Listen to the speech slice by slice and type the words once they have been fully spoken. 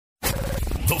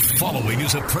The following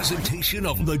is a presentation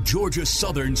of the Georgia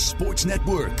Southern Sports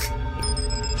Network.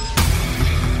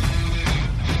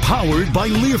 Powered by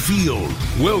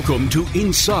Learfield. Welcome to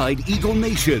Inside Eagle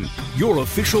Nation, your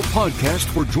official podcast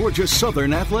for Georgia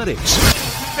Southern Athletics.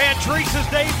 Van Treese's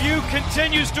debut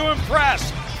continues to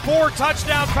impress. 4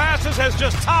 touchdown passes, has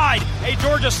just tied a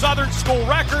Georgia Southern school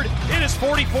record. It is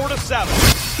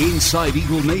 44-7. Inside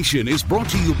Eagle Nation is brought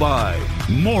to you by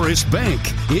Morris Bank.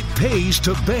 It pays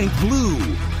to bank blue.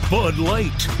 Bud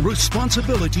Light.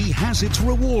 Responsibility has its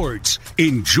rewards.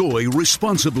 Enjoy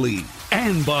responsibly.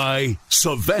 And by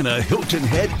Savannah Hilton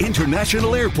Head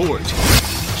International Airport.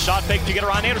 Shot fake to get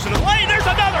around Anderson. Lane, there's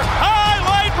another.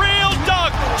 Highlight reel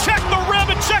dunk. Check the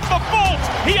rim and check the bolts.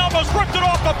 He almost ripped it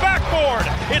off the backboard.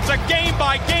 It's a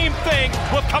game-by-game thing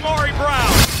with Kamari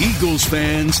Brown. Eagles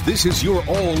fans, this is your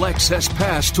all-access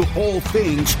pass to all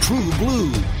things True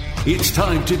Blue. It's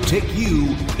time to take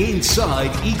you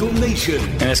inside Eagle Nation.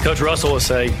 And as Coach Russell would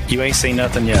say, you ain't seen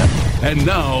nothing yet. And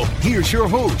now, here's your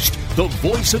host, the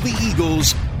voice of the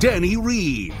Eagles, Danny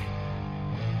Reed.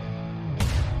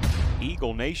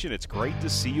 Eagle Nation, it's great to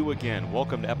see you again.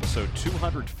 Welcome to episode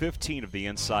 215 of the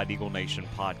Inside Eagle Nation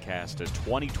podcast as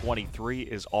 2023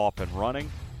 is off and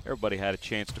running. Everybody had a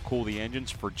chance to cool the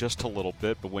engines for just a little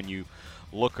bit, but when you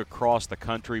look across the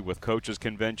country with coaches'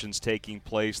 conventions taking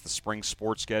place, the spring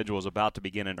sports schedule is about to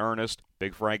begin in earnest.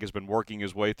 Big Frank has been working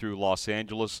his way through Los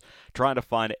Angeles, trying to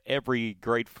find every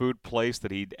great food place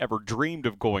that he'd ever dreamed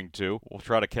of going to. We'll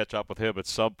try to catch up with him at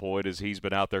some point as he's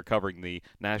been out there covering the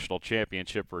national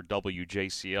championship for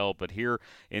WJCL. But here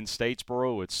in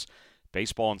Statesboro, it's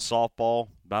baseball and softball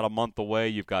about a month away.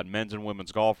 You've got men's and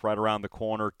women's golf right around the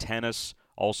corner, tennis,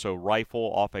 also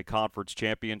rifle off a conference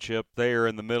championship. They're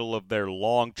in the middle of their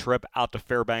long trip out to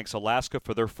Fairbanks, Alaska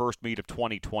for their first meet of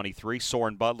 2023.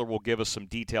 Soren Butler will give us some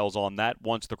details on that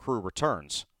once the crew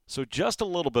returns. So just a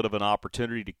little bit of an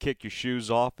opportunity to kick your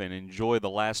shoes off and enjoy the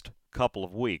last couple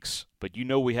of weeks. But you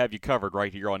know we have you covered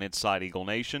right here on Inside Eagle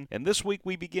Nation. And this week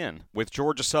we begin with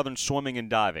Georgia Southern swimming and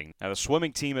diving. Now the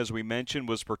swimming team, as we mentioned,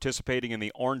 was participating in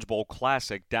the Orange Bowl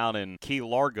Classic down in Key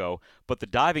Largo, but the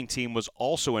diving team was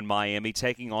also in Miami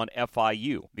taking on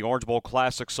FIU. The Orange Bowl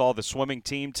Classic saw the swimming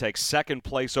team take second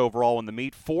place overall in the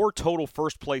meet, 4 total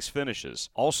first place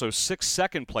finishes, also 6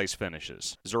 second place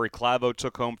finishes. Zuri Clavo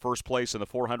took home first place in the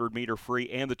 400-meter free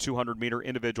and the 200-meter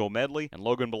individual medley, and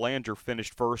Logan Belanger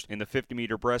finished first in the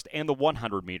 50-meter breast and the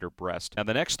 100-meter breast. Now,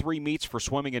 the next 3 meets for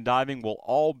swimming and diving will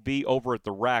all be over at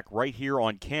the RAC right here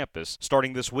on campus,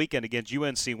 starting this weekend against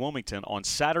UNC Wilmington on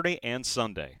Saturday and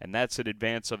Sunday. And that's in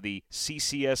advance of the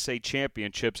CCSA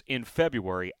Championships in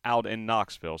February out in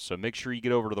Knoxville. So make sure you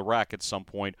get over to the RAC at some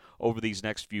point over these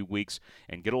next few weeks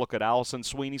and get a look at Allison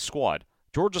Sweeney's squad.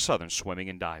 Georgia Southern swimming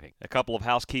and diving. A couple of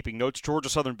housekeeping notes. Georgia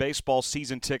Southern baseball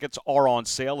season tickets are on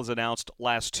sale as announced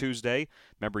last Tuesday.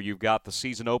 Remember, you've got the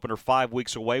season opener 5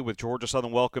 weeks away with Georgia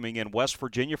Southern welcoming in West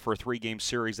Virginia for a 3-game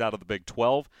series out of the Big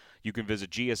 12. You can visit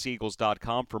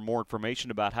gseagles.com for more information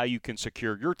about how you can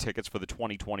secure your tickets for the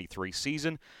 2023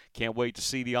 season. Can't wait to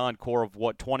see the encore of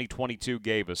what 2022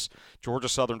 gave us. Georgia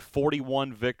Southern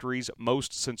 41 victories,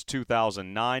 most since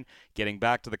 2009, getting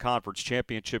back to the conference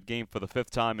championship game for the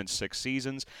 5th time in 6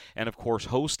 seasons, and of course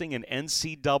hosting an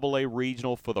NCAA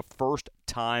regional for the first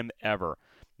time ever.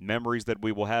 Memories that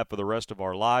we will have for the rest of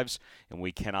our lives, and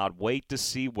we cannot wait to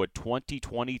see what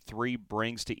 2023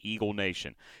 brings to Eagle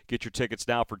Nation. Get your tickets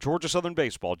now for Georgia Southern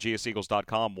Baseball,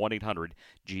 gseagles.com,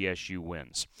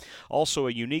 1-800-GSU-WINS. Also,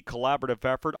 a unique collaborative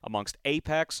effort amongst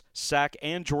Apex, SAC,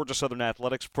 and Georgia Southern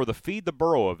Athletics for the Feed the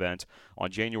Borough event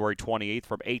on January 28th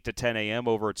from 8 to 10 a.m.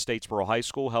 over at Statesboro High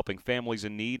School, helping families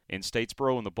in need in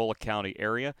Statesboro and the Bullock County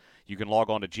area. You can log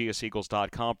on to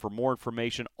gseagles.com for more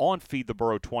information on Feed the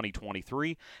Borough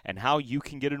 2023 and how you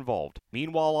can get involved.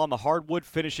 Meanwhile, on the hardwood,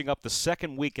 finishing up the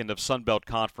second weekend of Sun Belt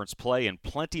Conference play, and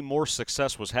plenty more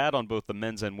success was had on both the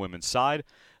men's and women's side.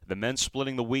 The men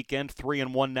splitting the weekend,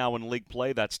 3-1 now in league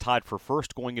play. That's tied for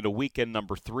first going into weekend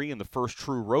number 3 in the first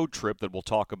true road trip that we'll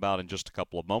talk about in just a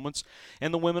couple of moments.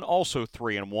 And the women also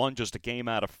 3-1, just a game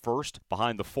out of first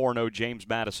behind the 4-0 James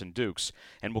Madison Dukes.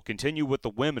 And we'll continue with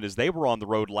the women as they were on the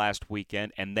road last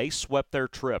weekend and they swept their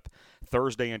trip.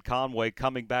 Thursday in Conway,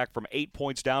 coming back from 8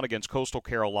 points down against Coastal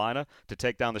Carolina to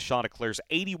take down the Chanticleers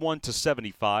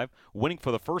 81-75, winning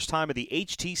for the first time at the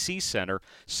HTC Center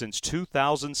since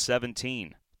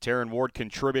 2017. Taryn Ward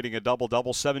contributing a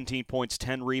double-double, 17 points,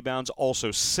 10 rebounds, also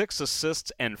 6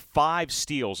 assists and 5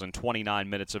 steals in 29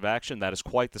 minutes of action. That is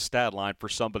quite the stat line for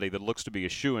somebody that looks to be a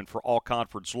shoo-in for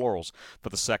all-conference laurels for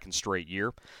the second straight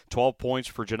year. 12 points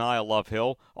for Janiah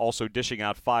Love-Hill, also dishing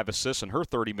out 5 assists in her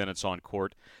 30 minutes on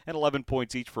court, and 11 7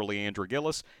 points each for Leandra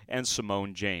Gillis and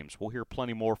Simone James. We'll hear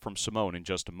plenty more from Simone in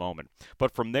just a moment.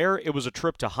 But from there, it was a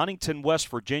trip to Huntington, West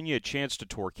Virginia, a chance to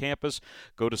tour campus,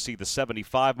 go to see the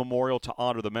 75 Memorial to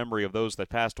honor the memory of those that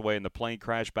passed away in the plane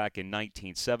crash back in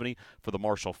 1970 for the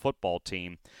Marshall football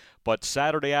team. But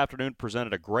Saturday afternoon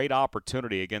presented a great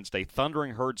opportunity against a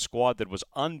Thundering Herd squad that was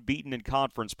unbeaten in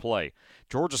conference play.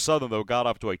 Georgia Southern, though, got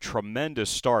off to a tremendous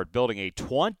start, building a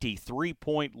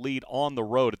 23-point lead on the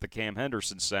road at the Cam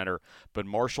Henderson Center, but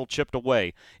Marshall chipped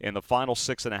away in the final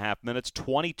 6.5 minutes,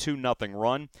 22-0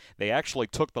 run. They actually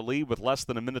took the lead with less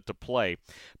than a minute to play,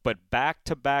 but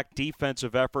back-to-back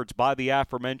defensive efforts by the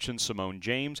aforementioned Simone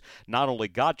James not only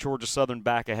got Georgia Southern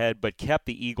back ahead, but kept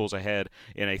the Eagles ahead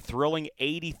in a thrilling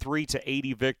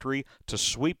 83-80 victory to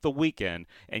sweep the weekend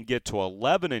and get to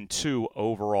 11-2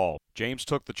 overall. James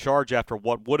took the charge after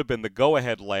what would have been the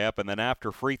go-ahead layup, and then after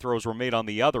free throws were made on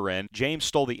the other end, James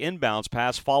stole the inbounds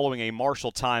pass following a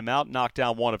Marshall timeout, knocked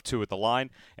down 1 of 2 at the line,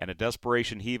 and a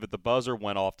desperation heave at the buzzer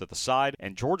went off to the side,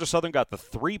 and Georgia Southern got the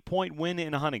 3-point win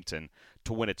in Huntington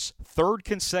to win its 3rd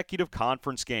consecutive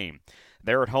conference game.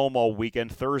 They're at home all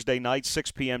weekend. Thursday night, 6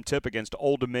 p.m. tip against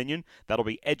Old Dominion. That'll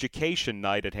be Education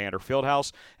Night at Hanner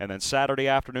Fieldhouse. And then Saturday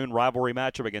afternoon, rivalry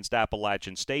matchup against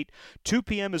Appalachian State. 2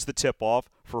 p.m. is the tip-off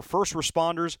for First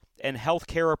Responders and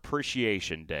Healthcare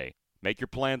Appreciation Day. Make your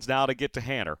plans now to get to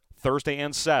Hanner, Thursday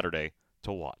and Saturday,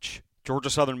 to watch.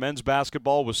 Georgia Southern men's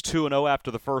basketball was 2-0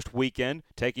 after the first weekend,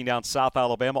 taking down South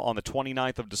Alabama on the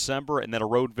 29th of December and then a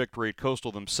road victory at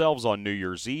Coastal themselves on New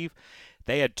Year's Eve.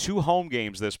 They had 2 home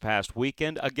games this past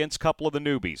weekend against a couple of the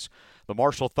newbies. The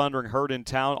Marshall Thundering Herd in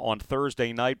town on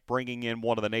Thursday night, bringing in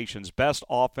one of the nation's best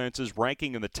offenses,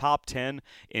 ranking in the top 10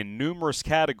 in numerous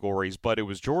categories, but it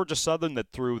was Georgia Southern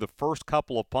that threw the first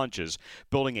couple of punches,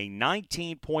 building a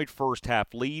 19-point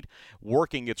first-half lead,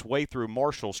 working its way through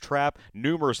Marshall's trap,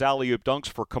 numerous alley-oop dunks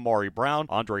for Kamari Brown,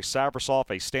 Andre Savrasov,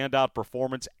 a standout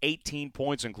performance, 18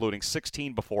 points, including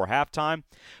 16 before halftime.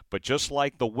 But just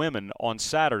like the women on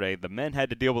Saturday, the men had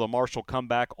to deal with a Marshall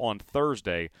comeback on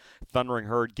Thursday, Thundering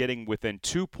Herd getting within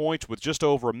 2 points with just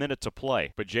over a minute to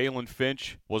play. But Jalen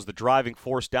Finch was the driving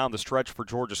force down the stretch for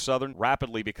Georgia Southern,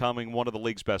 rapidly becoming one of the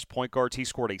league's best point guards. He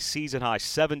scored a season-high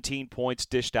 17 points,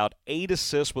 dished out 8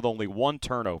 assists with only 1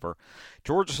 turnover.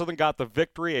 Georgia Southern got the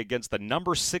victory against the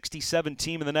number 67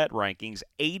 team in the net rankings,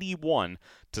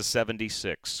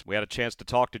 81-76. We had a chance to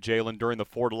talk to Jalen during the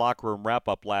Ford locker room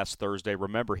wrap-up last Thursday.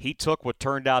 Remember, he took what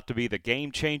turned out to be the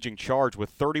game-changing charge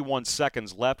with 31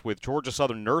 seconds left, with Georgia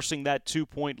Southern nursing that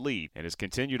 2-point lead. And his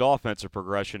continued offensive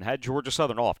progression had Georgia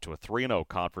Southern off to a 3-0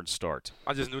 conference start.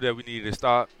 I just knew that we needed to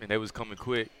stop, and they was coming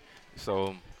quick.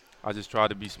 So I just tried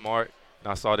to be smart.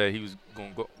 And I saw that he was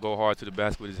going to go hard to the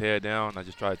basket with his head down. I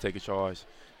just tried to take a charge,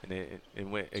 and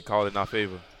it called in our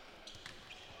favor.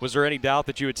 Was there any doubt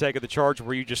that you had taken the charge, or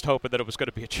were you just hoping that it was going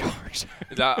to be a charge?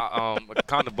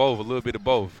 Kind of both, a little bit of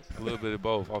both. I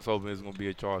was hoping it was going to be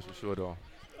a charge for sure, though.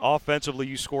 Offensively,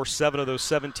 you score 7 of those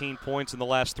 17 points in the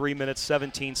last 3 minutes,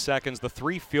 17 seconds. The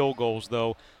 3 field goals,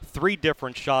 though, 3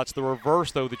 different shots. The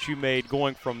reverse, though, that you made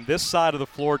going from this side of the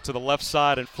floor to the left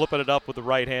side and flipping it up with the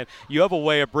right hand. You have a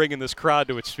way of bringing this crowd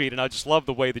to its feet, and I just love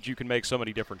the way that you can make so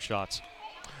many different shots.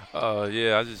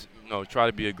 Yeah, I just try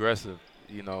to be aggressive,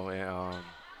 and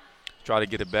try to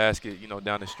get a basket,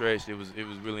 down the stretch. It was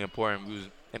really important. We was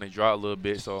in a drought a little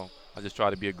bit, so I just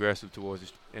try to be aggressive towards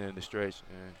the end of the stretch,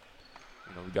 and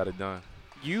we got it done.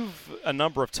 You've, a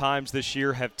number of times this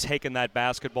year, have taken that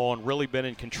basketball and really been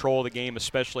in control of the game,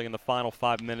 especially in the final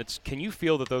 5 minutes. Can you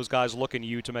feel that those guys looking to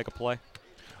you to make a play?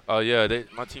 Yeah,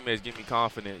 my teammates give me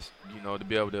confidence, to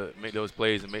be able to make those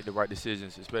plays and make the right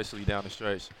decisions, especially down the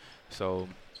stretch. So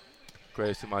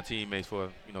credit to my teammates for,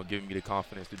 giving me the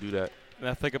confidence to do that. And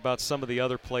I think about some of the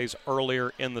other plays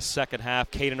earlier in the second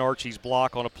half. Caden Archie's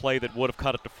block on a play that would have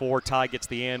cut it to 4. Ty gets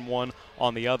the and one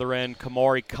on the other end.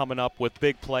 Kamari coming up with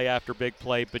big play after big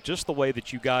play. But just the way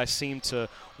that you guys seem to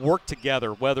work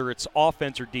together, whether it's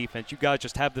offense or defense, you guys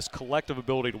just have this collective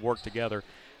ability to work together.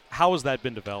 How has that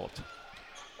been developed?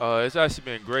 It's actually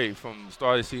been great. From the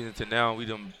start of the season to now, we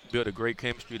done built a great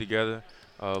chemistry together.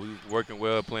 We working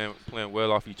well, playing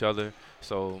well off each other.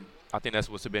 So I think that's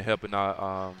what's been helping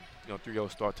our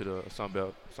 3-0 start to the Sun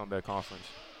Belt Conference.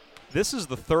 This is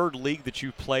the 3rd league that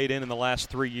you played in the last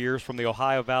 3 years, from the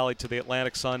Ohio Valley to the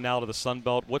Atlantic Sun, now to the Sun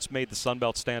Belt. What's made the Sun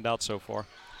Belt stand out so far?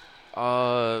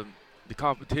 The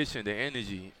competition, the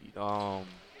energy, the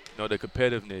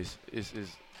competitiveness is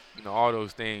all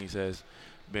those things has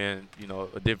been,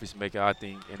 a difference maker, I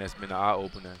think, and that's been an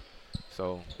eye-opener.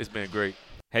 So it's been great.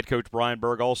 Head coach Brian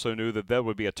Berg also knew that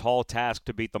would be a tall task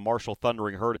to beat the Marshall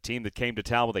Thundering Herd, a team that came to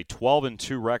town with a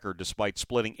 12-2 record despite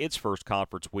splitting its first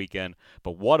conference weekend.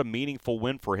 But what a meaningful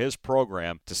win for his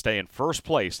program to stay in first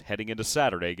place heading into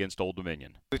Saturday against Old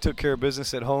Dominion. We took care of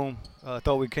business at home. I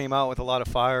thought we came out with a lot of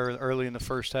fire early in the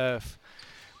first half.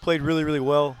 Played really, really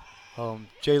well.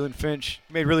 Jalen Finch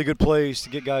made really good plays to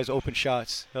get guys open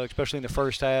shots, especially in the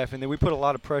first half. And then we put a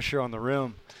lot of pressure on the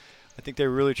rim. I think they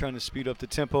were really trying to speed up the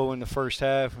tempo in the first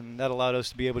half, and that allowed us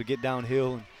to be able to get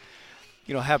downhill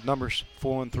and, have numbers,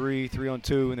 4-on-3,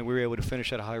 3-on-2, and then we were able to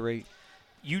finish at a high rate.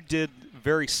 You did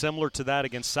very similar to that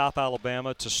against South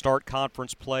Alabama to start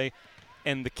conference play,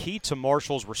 and the key to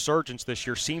Marshall's resurgence this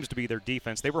year seems to be their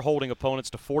defense. They were holding opponents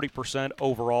to 40%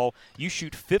 overall. You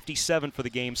shoot 57 for the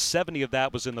game, 70 of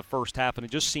that was in the first half, and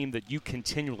it just seemed that you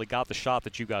continually got the shot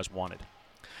that you guys wanted.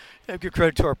 Yeah, give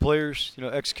credit to our players,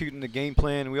 executing the game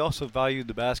plan. And we also valued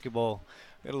the basketball.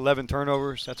 We had 11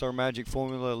 turnovers. That's our magic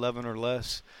formula, 11 or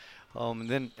less. And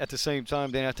then at the same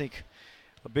time, Dan, I think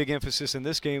a big emphasis in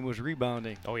this game was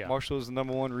rebounding. Oh, yeah. Marshall is the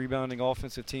number one rebounding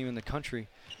offensive team in the country.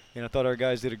 And I thought our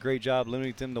guys did a great job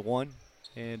limiting them to one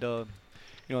and,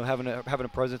 having a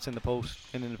presence in the post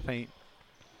and in the paint.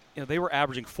 They were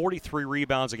averaging 43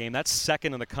 rebounds a game. That's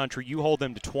second in the country. You hold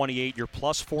them to 28. You're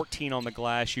plus 14 on the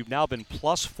glass. You've now been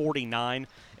plus 49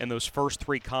 in those first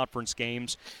three conference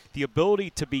games. The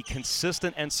ability to be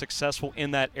consistent and successful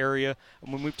in that area,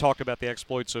 when we've talked about the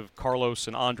exploits of Carlos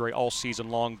and Andre all season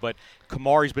long, but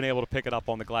Kamari's been able to pick it up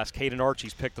on the glass. Caden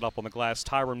Archie's picked it up on the glass.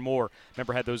 Tyron Moore,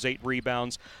 remember, had those 8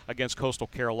 rebounds against Coastal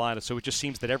Carolina. So it just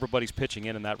seems that everybody's pitching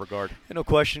in that regard. No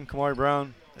question, Kamari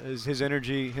Brown. His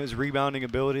energy, his rebounding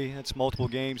ability. That's multiple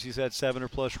games. He's had 7 or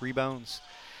plus rebounds.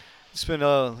 It's been,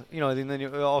 and then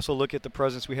you also look at the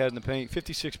presence we had in the paint.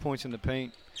 56 points in the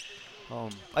paint.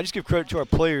 I just give credit to our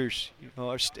players,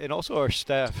 and also our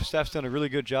staff. Staff's done a really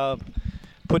good job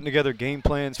putting together game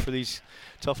plans for these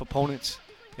tough opponents.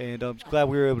 And I'm glad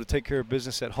we were able to take care of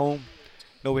business at home.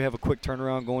 We have a quick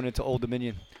turnaround going into Old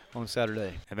Dominion on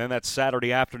Saturday. And then that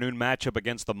Saturday afternoon matchup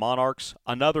against the Monarchs,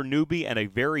 another newbie and a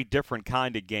very different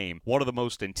kind of game. One of the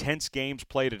most intense games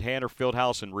played at Hanner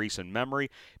Fieldhouse in recent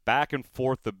memory. Back and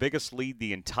forth, the biggest lead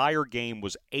the entire game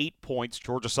was 8 points.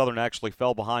 Georgia Southern actually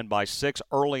fell behind by 6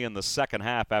 early in the second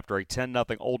half after a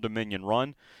 10-0 Old Dominion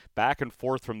run. Back and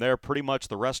forth from there pretty much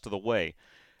the rest of the way.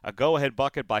 A go-ahead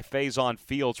bucket by Faison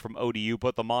Fields from ODU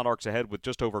put the Monarchs ahead with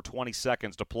just over 20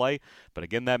 seconds to play. But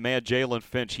again, that man Jalen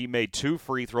Finch, he made 2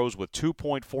 free throws with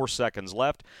 2.4 seconds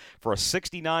left for a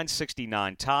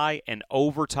 69-69 tie and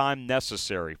overtime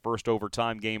necessary. First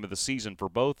overtime game of the season for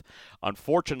both.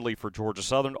 Unfortunately for Georgia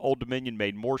Southern, Old Dominion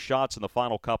made more shots in the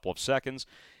final couple of seconds,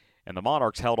 and the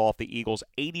Monarchs held off the Eagles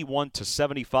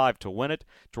 81-75 to win it.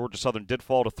 Georgia Southern did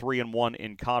fall to 3-1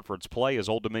 in conference play as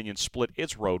Old Dominion split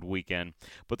its road weekend.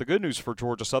 But the good news for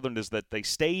Georgia Southern is that they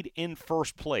stayed in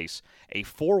first place, a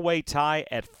 4-way tie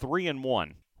at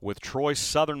 3-1 with Troy,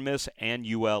 Southern Miss, and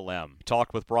ULM.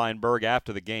 Talked with Brian Berg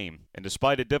after the game, and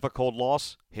despite a difficult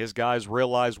loss, his guys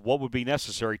realized what would be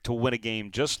necessary to win a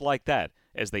game just like that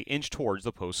as they inch towards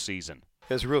the postseason.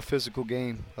 It was a real physical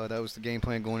game. That was the game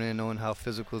plan going in, knowing how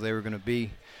physical they were going to be.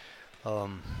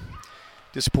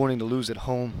 Disappointing to lose at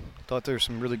home. Thought there were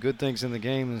some really good things in the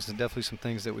game, and there's definitely some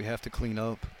things that we have to clean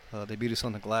up. They beat us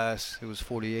on the glass. It was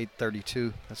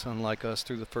 48-32. That's unlike us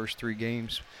through the first 3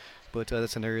 games. But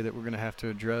that's an area that we're going to have to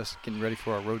address, getting ready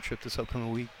for our road trip this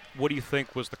upcoming week. What do you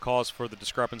think was the cause for the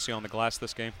discrepancy on the glass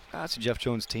this game? It's a Jeff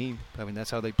Jones team. I mean,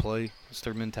 that's how they play. It's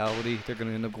their mentality. They're going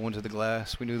to end up going to the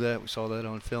glass. We knew that. We saw that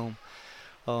on film.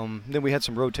 Then we had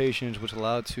some rotations, which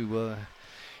allowed to,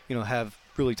 have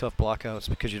really tough blockouts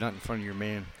because you're not in front of your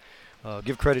man.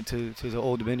 Give credit to the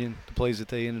Old Dominion, the plays that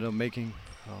they ended up making.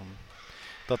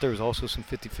 Thought there was also some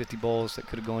 50-50 balls that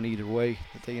could have gone either way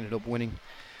that they ended up winning.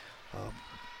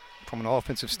 From an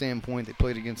offensive standpoint, we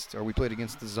played against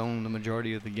the zone the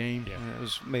majority of the game. Yeah.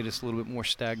 It made us a little bit more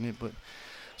stagnant, but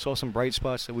saw some bright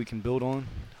spots that we can build on.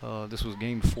 This was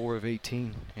game 4 of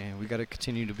 18, and we got to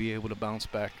continue to be able to bounce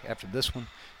back after this one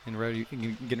and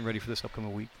getting ready for this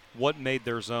upcoming week. What made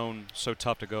their zone so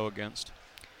tough to go against?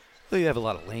 They have a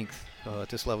lot of length. At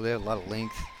this level, they have a lot of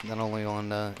length, not only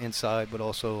on inside but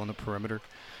also on the perimeter.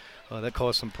 That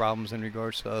caused some problems in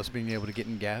regards to us being able to get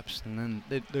in gaps, and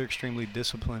then they're extremely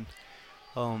disciplined.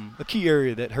 A key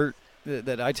area that hurt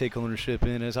that I take ownership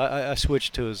in is I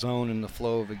switched to a zone in the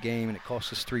flow of a game, and it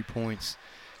cost us 3 points.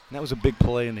 And that was a big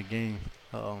play in the game.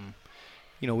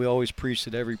 We always preach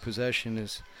that every possession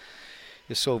is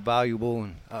so valuable,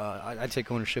 and I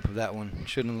take ownership of that one.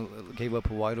 Shouldn't have gave up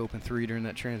a wide-open 3 during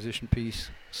that transition piece.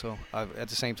 So at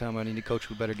the same time, I need to coach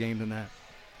a better game than that.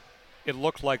 It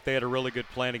looked like they had a really good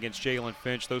plan against Jalen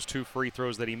Finch. Those 2 free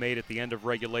throws that he made at the end of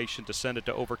regulation to send it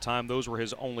to overtime, those were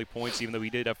his only points, even though he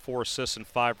did have 4 assists and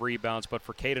 5 rebounds. But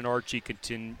for Caden Archie,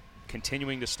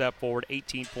 continuing to step forward,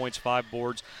 18 points, 5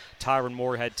 boards. Tyron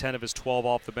Moore had 10 of his 12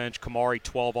 off the bench. Kamari,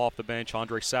 12 off the bench.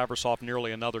 Andre Savrasov,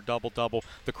 nearly another double-double.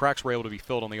 The cracks were able to be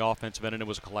filled on the offensive end, and it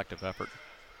was a collective effort.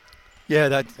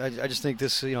 Yeah, I just think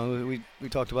this, we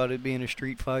talked about it being a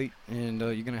street fight, and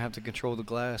you're going to have to control the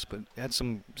glass, but had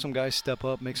some guys step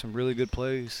up, make some really good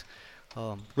plays.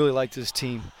 Really like this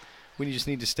team. We just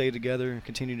need to stay together and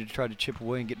continue to try to chip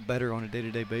away and get better on a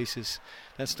day-to-day basis.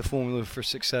 That's the formula for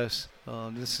success.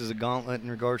 This is a gauntlet in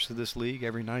regards to this league.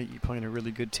 Every night you're playing a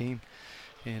really good team,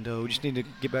 and we just need to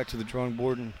get back to the drawing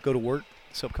board and go to work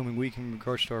this upcoming week in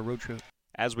regards to our road trip.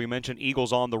 As we mentioned,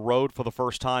 Eagles on the road for the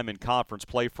first time in conference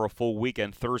play for a full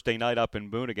weekend Thursday night up in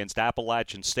Boone against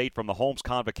Appalachian State from the Holmes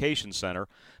Convocation Center.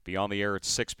 Beyond the air at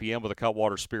 6 p.m. with a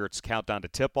Cutwater Spirits countdown to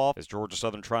tip-off as Georgia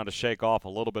Southern trying to shake off a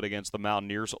little bit against the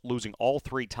Mountaineers, losing all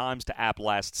 3 times to App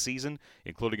last season,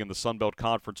 including in the Sun Belt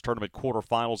Conference Tournament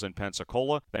quarterfinals in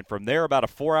Pensacola. Then from there, about a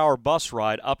 4-hour bus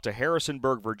ride up to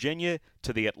Harrisonburg, Virginia,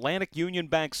 to the Atlantic Union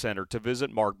Bank Center to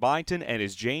visit Mark Byington and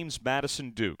his James Madison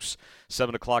Dukes.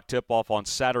 7 o'clock tip-off on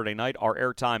Saturday night. Our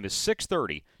airtime is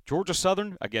 6:30. Georgia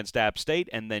Southern against App State,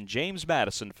 and then James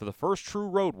Madison for the first true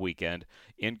road weekend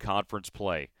in conference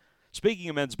play. Speaking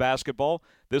of men's basketball,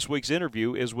 this week's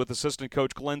interview is with assistant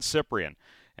coach Glenn Cyprian.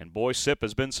 And boy, Sip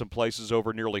has been some places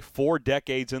over nearly 4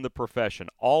 decades in the profession,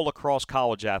 all across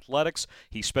college athletics.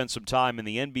 He spent some time in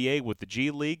the NBA with the G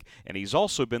League, and he's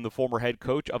also been the former head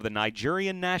coach of the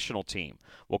Nigerian national team.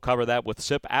 We'll cover that with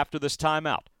Sip after this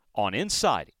timeout on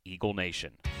Inside Eagle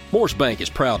Nation. Morris Bank is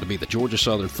proud to be the Georgia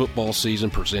Southern football season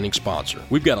presenting sponsor.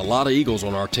 We've got a lot of Eagles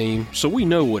on our team, so we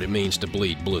know what it means to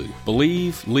bleed blue.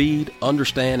 Believe, lead,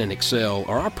 understand, and excel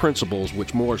are our principles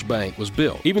which Morris Bank was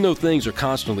built. Even though things are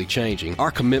constantly changing,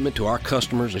 our commitment to our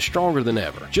customers is stronger than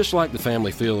ever. Just like the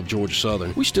family feel of Georgia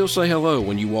Southern, we still say hello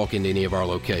when you walk into any of our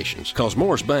locations, because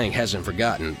Morris Bank hasn't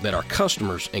forgotten that our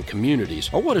customers and communities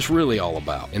are what it's really all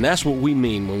about. And that's what we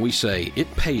mean when we say it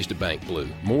pays to bank blue.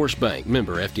 Morris Bank,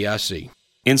 member FDIC.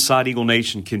 Inside Eagle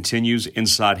Nation continues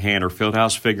inside Hanner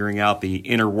Fieldhouse, figuring out the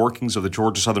inner workings of the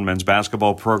Georgia Southern men's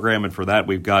basketball program. And for that,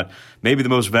 we've got maybe the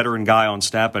most veteran guy on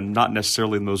staff, and not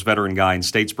necessarily the most veteran guy in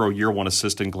Statesboro. Year 1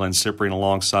 assistant Glenn Cyprian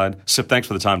alongside. Sip, thanks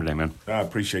for the time today, man. I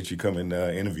appreciate you coming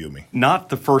to interview me. Not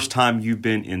the first time you've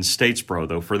been in Statesboro,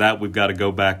 though. For that, we've got to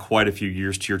go back quite a few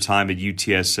years to your time at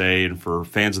UTSA. And for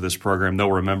fans of this program,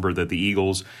 they'll remember that the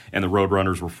Eagles and the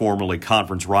Roadrunners were formerly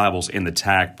conference rivals in the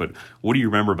TAC. But what do you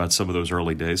remember about some of those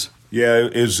early days? Yeah,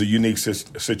 it was a unique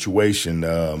situation.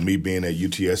 Me being at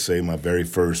UTSA, my very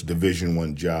first Division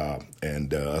I job,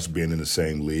 and us being in the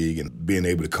same league and being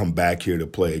able to come back here to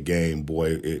play a game,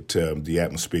 boy, the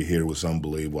atmosphere here was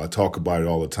unbelievable. I talk about it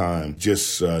all the time.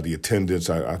 Just the attendance,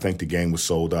 I think the game was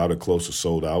sold out or close to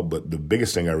sold out, but the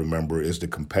biggest thing I remember is the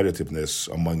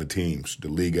competitiveness among the teams. The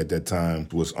league at that time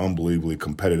was unbelievably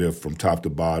competitive from top to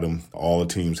bottom. All the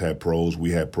teams had pros.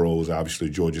 We had pros. Obviously,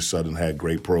 Georgia Southern had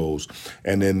great pros.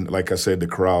 And then, like I said, the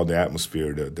crowd, the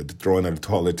atmosphere, the throwing of the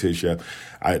toilet tissue,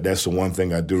 that's the one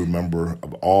thing I do remember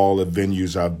of all the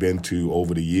venues I've been to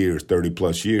over the years,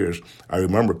 30-plus years. I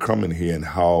remember coming here and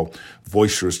how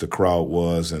boisterous the crowd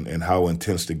was and how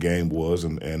intense the game was,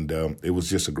 and it was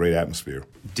just a great atmosphere.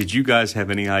 Did you guys have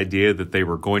any idea that they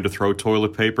were going to throw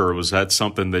toilet paper, or was that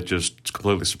something that just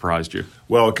completely surprised you?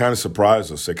 Well, it kind of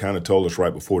surprised us. They kind of told us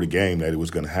right before the game that it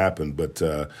was going to happen, but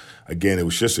again, it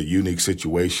was just a unique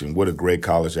situation. What a great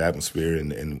college atmosphere,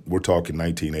 and we're talking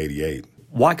 1988.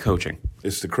 Why coaching?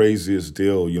 It's the craziest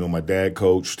deal. You know, my dad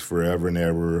coached forever and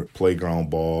ever, playground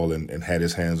ball, and had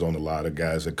his hands on a lot of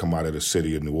guys that come out of the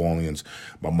city of New Orleans.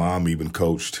 My mom even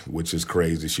coached, which is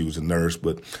crazy. She was a nurse,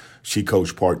 but she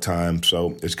coached part-time,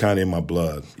 so it's kind of in my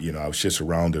blood. You know, I was just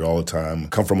around it all the time.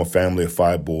 Come from a family of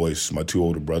 5 boys. My 2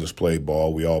 older brothers played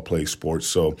ball. We all played sports,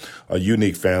 so a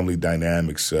unique family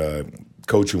dynamics.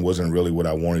 Coaching wasn't really what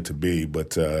I wanted to be,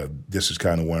 but this is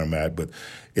kind of where I'm at. But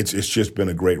it's just been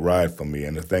a great ride for me.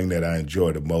 And the thing that I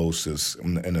enjoy the most is,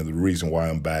 and the reason why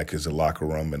I'm back, is the locker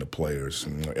room and the players.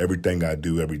 You know, everything I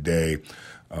do every day,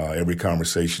 every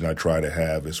conversation I try to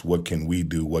have is what can we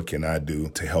do, what can I do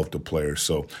to help the players.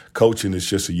 So coaching is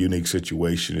just a unique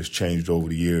situation. It's changed over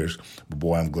the years, but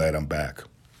boy, I'm glad I'm back.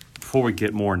 Before we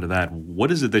get more into that,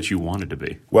 what is it that you wanted to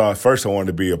be? Well, at first I wanted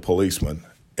to be a policeman.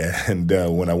 And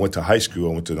when I went to high school,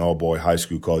 I went to an all-boy high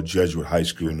school called Jesuit High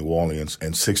School in New Orleans,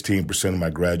 and 16% of my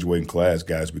graduating class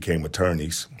guys became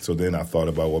attorneys. So then I thought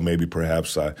about, well, maybe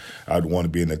perhaps I'd want to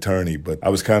be an attorney, but I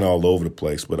was kind of all over the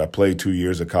place. But I played 2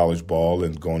 years of college ball,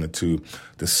 and going into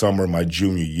the summer of my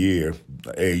junior year,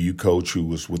 the AAU coach who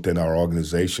was within our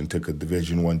organization took a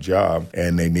Division I job,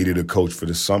 and they needed a coach for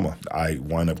the summer. I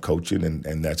wound up coaching,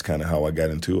 and that's kind of how I got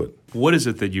into it. What is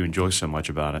it that you enjoy so much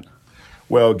about it?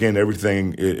 Well, again,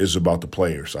 everything is about the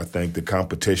players. I think the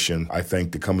competition, I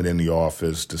think the coming in the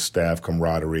office, the staff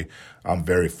camaraderie. I'm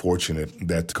very fortunate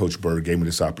that Coach Berg gave me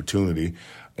this opportunity.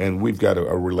 And we've got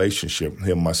a relationship,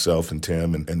 him, myself, and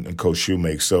Tim, and Coach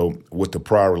Shoemake. So with the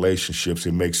prior relationships,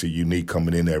 it makes it unique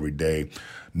coming in every day,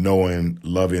 knowing,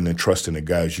 loving, and trusting the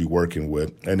guys you're working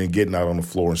with, and then getting out on the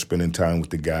floor and spending time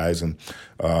with the guys and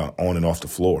on and off the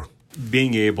floor.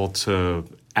 Being able to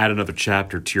add another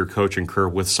chapter to your coaching career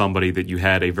with somebody that you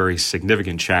had a very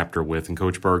significant chapter with, and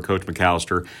Coach Berg, Coach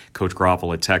McAllister, Coach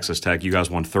Groffel at Texas Tech. You guys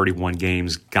won 31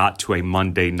 games, got to a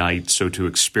Monday night. So to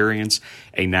experience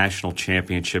a national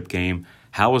championship game,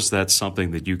 how is that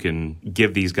something that you can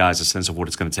give these guys a sense of what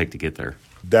it's going to take to get there?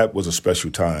 That was a special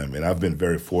time, and I've been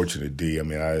very fortunate, D. I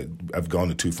mean, I've gone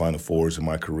to 2 Final Fours in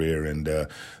my career, and the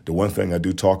one thing I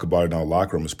do talk about in our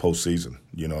locker room is postseason.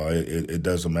 You know, it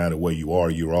doesn't matter where you are;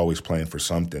 you're always playing for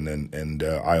something, and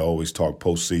I always talk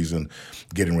postseason,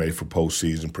 getting ready for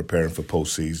postseason, preparing for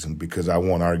postseason, because I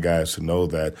want our guys to know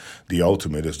that the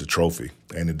ultimate is the trophy,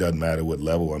 and it doesn't matter what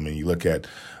level. I mean, you look at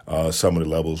some of the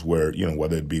levels where, you know,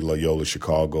 whether it be Loyola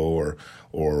Chicago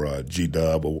or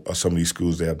G-Dub or some of these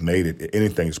schools that have made it,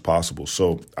 anything is possible.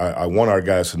 So I want our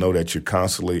guys to know that you're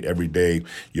constantly, every day,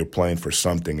 you're playing for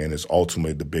something, and it's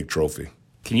ultimately the big trophy.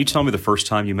 Can you tell me the first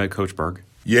time you met Coach Berg?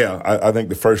 Yeah, I think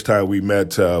the first time we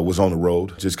met was on the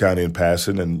road, just kind of in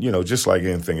passing. And, you know, just like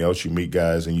anything else, you meet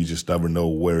guys and you just never know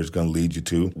where it's going to lead you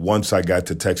to. Once I got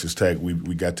to Texas Tech, we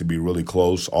got to be really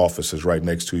close, offices right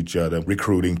next to each other,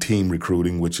 team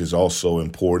recruiting, which is also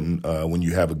important when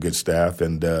you have a good staff.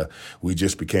 And we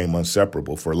just became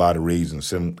inseparable for a lot of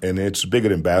reasons. And it's bigger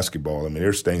than basketball. I mean,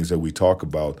 there's things that we talk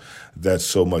about that's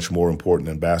so much more important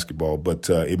than basketball.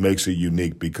 But it makes it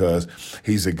unique because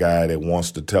he's a guy that wants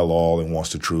to tell all and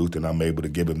wants the truth, and I'm able to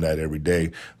give him that every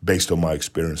day based on my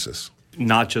experiences.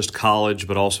 Not just college,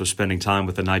 but also spending time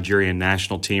with the Nigerian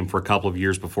national team for a couple of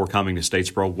years before coming to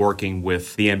Statesboro, working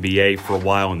with the NBA for a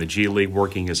while in the G League,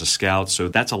 working as a scout. So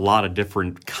that's a lot of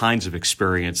different kinds of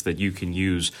experience that you can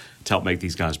use to help make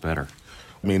these guys better.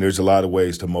 I mean, there's a lot of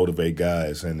ways to motivate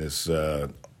guys, and it's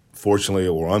fortunately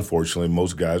or unfortunately,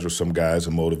 most guys or some guys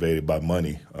are motivated by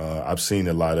money. I've seen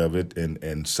a lot of it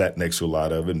and sat next to a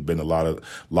lot of it and been a lot of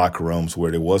locker rooms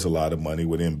where there was a lot of money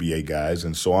with NBA guys.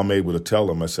 And so I'm able to tell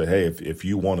them, I say, hey, if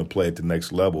you want to play at the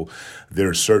next level, there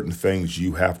are certain things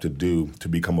you have to do to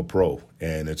become a pro.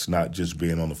 And it's not just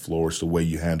being on the floor, it's the way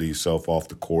you handle yourself off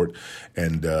the court.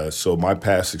 And so my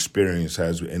past experience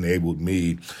has enabled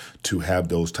me to have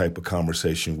those type of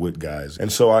conversation with guys.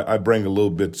 And so I bring a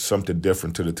little bit something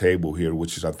different to the table here,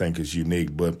 which is I think is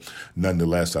unique. But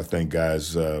nonetheless, I think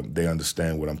guys, they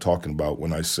understand what I'm talking about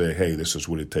when I say, hey, this is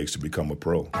what it takes to become a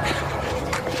pro.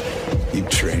 You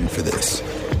trained for this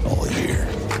all year.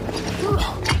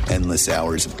 Endless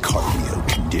hours of cardio,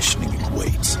 conditioning, and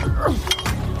weights.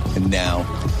 And now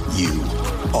you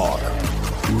are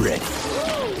ready.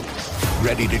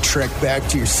 Ready to trek back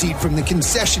to your seat from the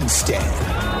concession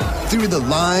stand. Through the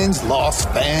lines, lost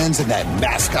fans, and that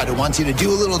mascot who wants you to do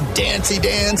a little dancey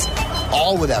dance,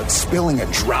 all without spilling a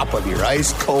drop of your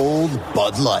ice-cold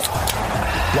Bud Light.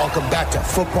 Welcome back to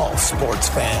football, sports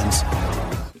fans.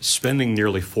 Spending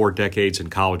nearly 4 decades in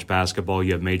college basketball,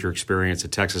 you have major experience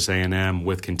at Texas A&M,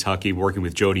 with Kentucky, working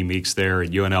with Jody Meeks there,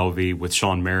 at UNLV with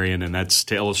Sean Marion, and that's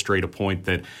to illustrate a point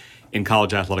that in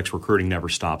college athletics, recruiting never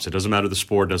stops. It doesn't matter the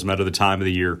sport, doesn't matter the time of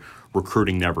the year,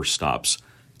 recruiting never stops.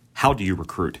 How do you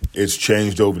recruit? It's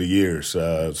changed over the years.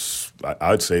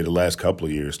 I'd say the last couple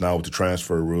of years. Now with the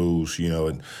transfer rules, you know,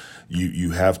 and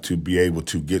you have to be able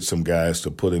to get some guys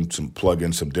to plug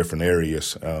in some different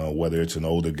areas, whether it's an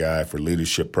older guy for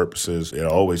leadership purposes. It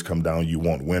always comes down, you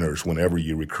want winners whenever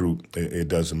you recruit. It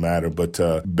doesn't matter. But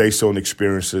based on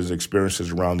experiences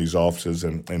around these offices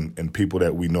and people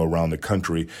that we know around the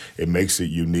country, it makes it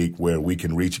unique where we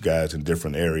can reach guys in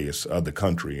different areas of the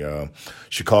country.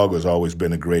 Chicago has always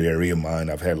been a great area of mine.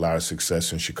 I've had a lot of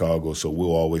success in Chicago, so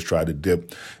we'll always try to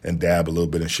dip and dab a little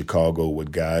bit in Chicago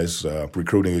with guys.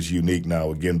 Recruiting is unique now,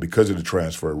 again, because of the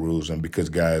transfer rules and because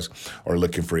guys are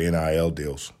looking for NIL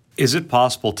deals. Is it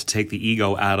possible to take the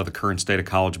ego out of the current state of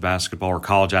college basketball or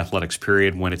college athletics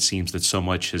period when it seems that so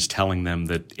much is telling them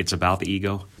that it's about the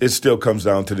ego? It still comes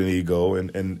down to the ego,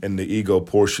 and the ego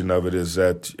portion of it is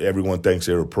that everyone thinks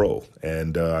they're a pro.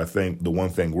 And I think the one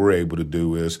thing we're able to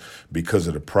do is, because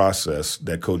of the process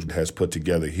that Coach has put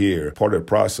together here, part of the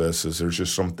process is there's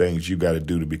just some things you got to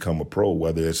do to become a pro,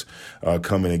 whether it's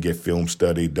come in and get film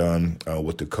study done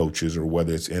with the coaches, or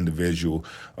whether it's individual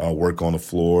work on the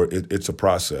floor. It's a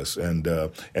process. And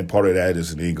part of that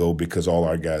is an ego, because all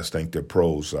our guys think they're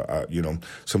pros.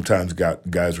 Sometimes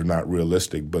guys are not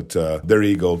realistic, but their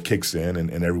ego kicks in,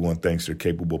 and everyone thinks they're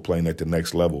capable of playing at the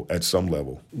next level, at some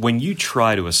level. When you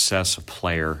try to assess a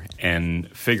player and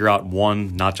figure out,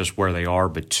 one, not just where they are,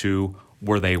 but two,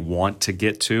 where they want to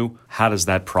get to, how does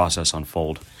that process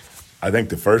unfold? I think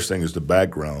the first thing is the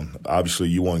background. Obviously,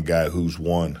 you want a guy who's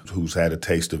won, who's had a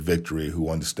taste of victory, who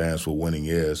understands what winning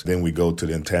is. Then we go to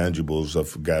the intangibles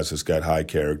of guys that's got high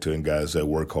character and guys that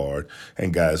work hard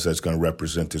and guys that's going to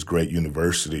represent this great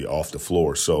university off the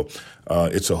floor. So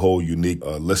it's a whole unique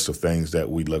list of things that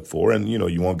we look for. And,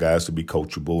 you want guys to be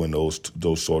coachable and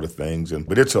those sort of things.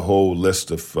 But it's a whole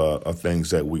list of things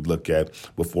that we look at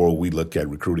before we look at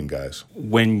recruiting guys.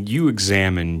 When you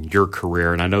examine your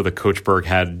career, and I know that Coach Berg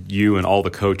had you and all the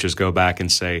coaches go back and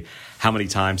say, how many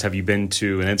times have you been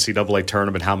to an NCAA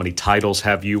tournament? How many titles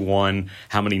have you won?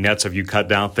 How many nets have you cut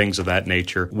down? Things of that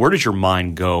nature. Where does your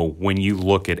mind go when you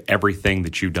look at everything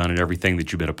that you've done and everything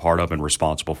that you've been a part of and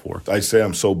responsible for? I say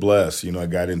I'm so blessed. I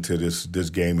got into this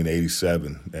game in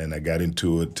 '87, and I got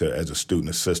into it as a student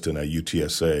assistant at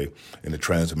UTSA in the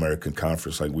Trans-American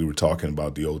Conference, like we were talking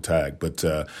about the old tag. But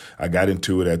I got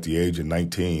into it at the age of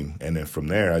 19, and then from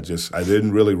there, I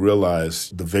didn't really realize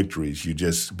the victories.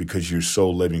 Because you're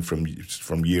so living from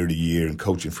year to year and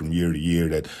coaching from year to year,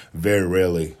 that very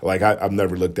rarely, I've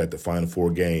never looked at the Final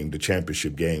Four game, the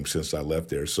championship game, since I left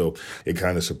there. So it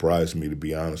kind of surprised me, to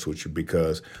be honest with you,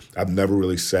 because I've never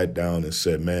really sat down and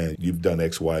said, man, you've done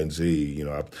X, Y, and Z.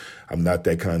 I'm not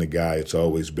that kind of guy. It's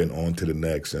always been on to the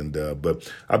next.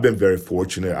 But I've been very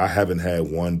fortunate. I haven't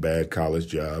had one bad college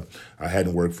job. I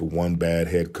hadn't worked for one bad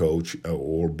head coach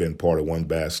or been part of one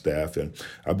bad staff. And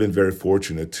I've been very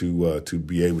fortunate to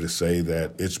be able to say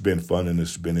that it's been fun and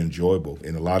it's been enjoyable.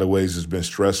 In a lot of ways, it's been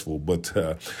stressful, but,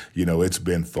 it's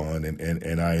been fun,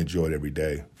 and I enjoy it every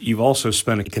day. You've also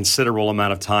spent a considerable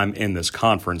amount of time in this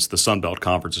conference, the Sun Belt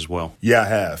Conference as well. Yeah, I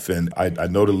have, and I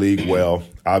know the league well.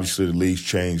 Obviously, the league's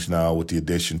changed now with the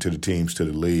addition to the teams to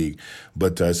the league,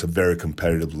 but it's a very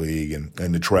competitive league,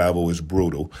 and the travel is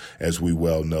brutal, as we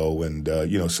well know. And,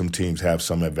 some teams have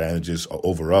some advantages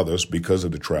over others because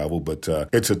of the travel, but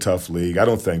it's a tough league. I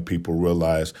don't think people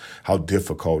realize how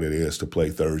difficult it is to play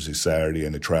Thursday, Saturday,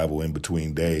 and the travel in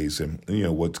between days, and,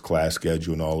 what's class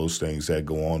schedule and all those things that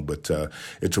go on. But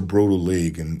it's a brutal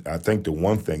league, and I think the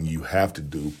one thing you have to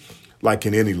do, like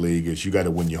in any league, is you got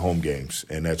to win your home games,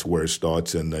 and that's where it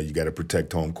starts. And you got to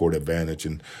protect home court advantage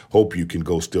and hope you can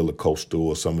go steal a Coastal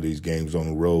or some of these games on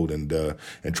the road and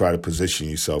try to position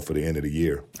yourself for the end of the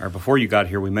year. All right, before you got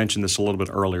here, we mentioned this a little bit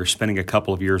earlier, spending a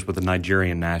couple of years with the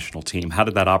Nigerian national team. How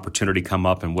did that opportunity come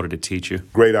up, and what did it teach you?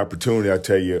 Great opportunity. I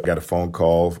tell you, I got a phone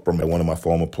call from one of my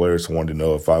former players who wanted to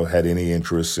know if I had any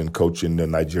interest in coaching the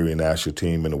Nigerian national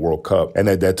team in the World Cup. And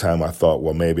at that time, I thought,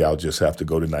 well, maybe I'll just have to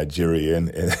go to Nigeria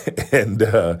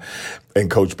and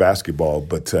coach basketball.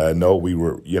 But no,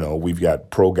 we've got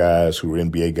pro guys who are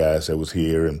NBA guys that was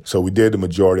here. And so we did the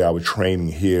majority of our training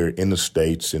here in the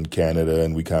States, in Canada,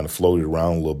 and we kind of floated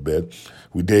around a little bit.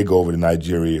 We did go over to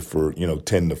Nigeria for,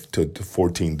 10 to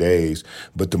 14 days,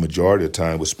 but the majority of the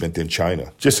time was spent in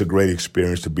China. Just a great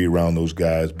experience to be around those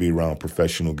guys, be around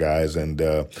professional guys, and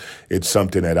it's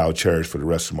something that I'll cherish for the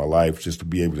rest of my life, just to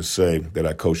be able to say that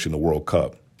I coached in the World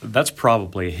Cup. That's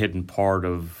probably a hidden part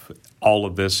of all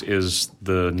of this, is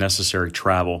the necessary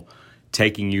travel,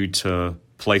 taking you to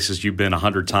places you've been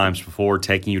 100 times before,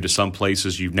 taking you to some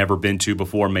places you've never been to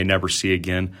before, may never see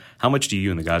again. How much do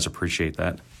you and the guys appreciate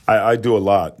that? I do a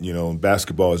lot.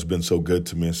 Basketball has been so good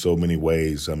to me in so many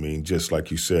ways. I mean, just like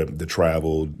you said, the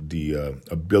travel, the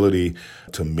ability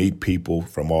to meet people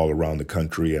from all around the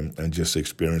country, and just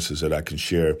experiences that I can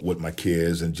share with my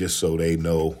kids, and just so they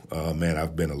know, man,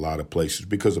 I've been a lot of places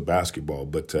because of basketball.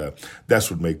 But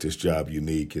that's what makes this job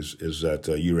unique, is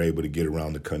that you're able to get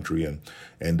around the country,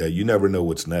 and you never know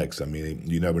what's next. I mean,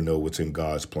 you never know what's in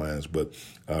God's plans. But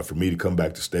for me to come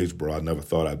back to Statesboro, I never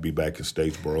thought I'd be back in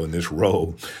Statesboro in this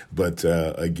role. But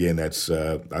again, I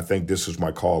think this is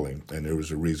my calling, and there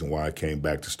was a reason why I came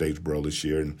back to Statesboro this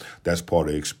year, and that's part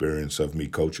of the experience of me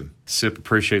coaching. Sip,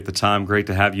 appreciate the time. Great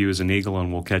to have you as an Eagle,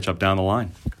 and we'll catch up down the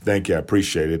line. Thank you. I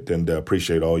appreciate it, and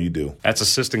appreciate all you do. That's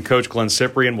assistant coach Glenn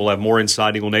Cyprien. We'll have more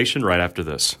Inside Eagle Nation right after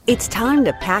this. It's time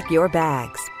to pack your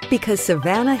bags because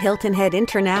Savannah Hilton Head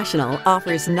International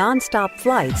offers nonstop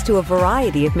flights to a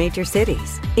variety of major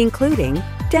cities, including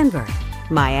Denver,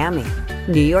 Miami,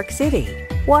 New York City,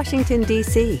 Washington,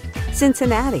 D.C.,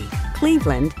 Cincinnati,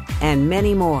 Cleveland, and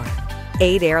many more.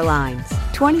 8 airlines,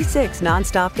 26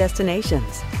 nonstop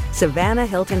destinations. Savannah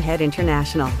Hilton Head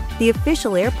International, the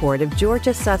official airport of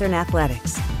Georgia Southern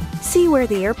Athletics. See where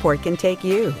the airport can take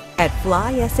you at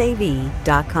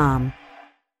flysav.com.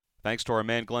 Thanks to our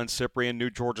man Glenn Cyprien,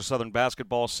 new Georgia Southern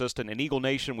basketball assistant. And Eagle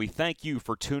Nation, we thank you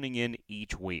for tuning in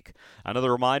each week.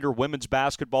 Another reminder, women's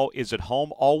basketball is at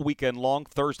home all weekend long,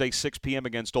 Thursday 6 p.m.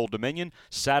 against Old Dominion,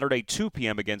 Saturday 2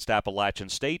 p.m. against Appalachian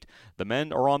State. The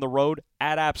men are on the road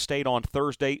at App State on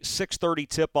Thursday, 6:30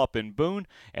 tip-up in Boone,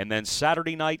 and then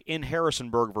Saturday night in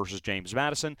Harrisonburg versus James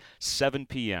Madison, 7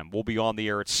 p.m. We'll be on the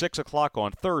air at 6 o'clock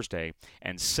on Thursday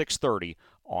and 6:30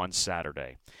 on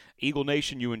Saturday. Eagle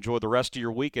Nation, you enjoy the rest of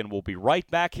your week, and we'll be right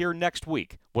back here next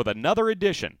week with another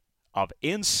edition of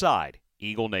Inside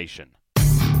Eagle Nation.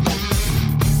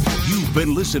 You've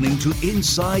been listening to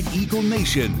Inside Eagle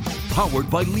Nation, powered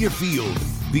by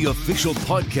Learfield, the official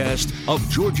podcast of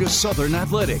Georgia Southern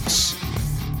Athletics.